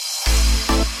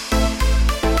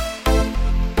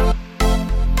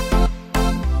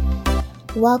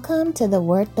Welcome to the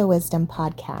Worth the Wisdom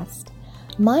podcast.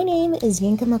 My name is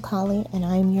Yinka Macaulay and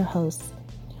I am your host.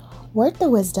 Worth the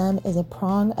Wisdom is a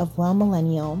prong of Well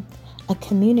Millennial, a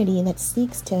community that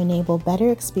seeks to enable better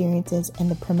experiences and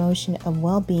the promotion of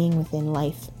well-being within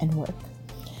life and work.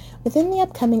 Within the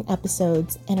upcoming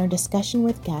episodes and our discussion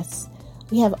with guests,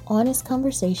 we have honest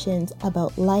conversations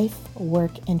about life,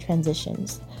 work, and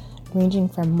transitions, ranging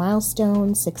from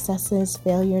milestones, successes,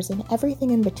 failures, and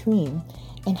everything in between,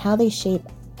 and how they shape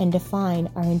and define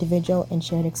our individual and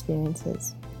shared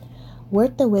experiences.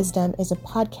 Worth the Wisdom is a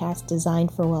podcast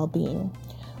designed for well-being,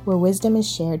 where wisdom is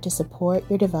shared to support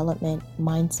your development,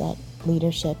 mindset,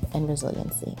 leadership, and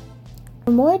resiliency.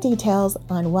 For more details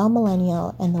on Well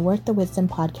Millennial and the Worth the Wisdom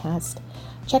podcast,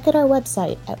 check out our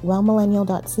website at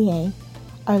wellmillennial.ca,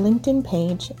 our LinkedIn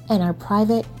page, and our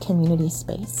private community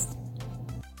space.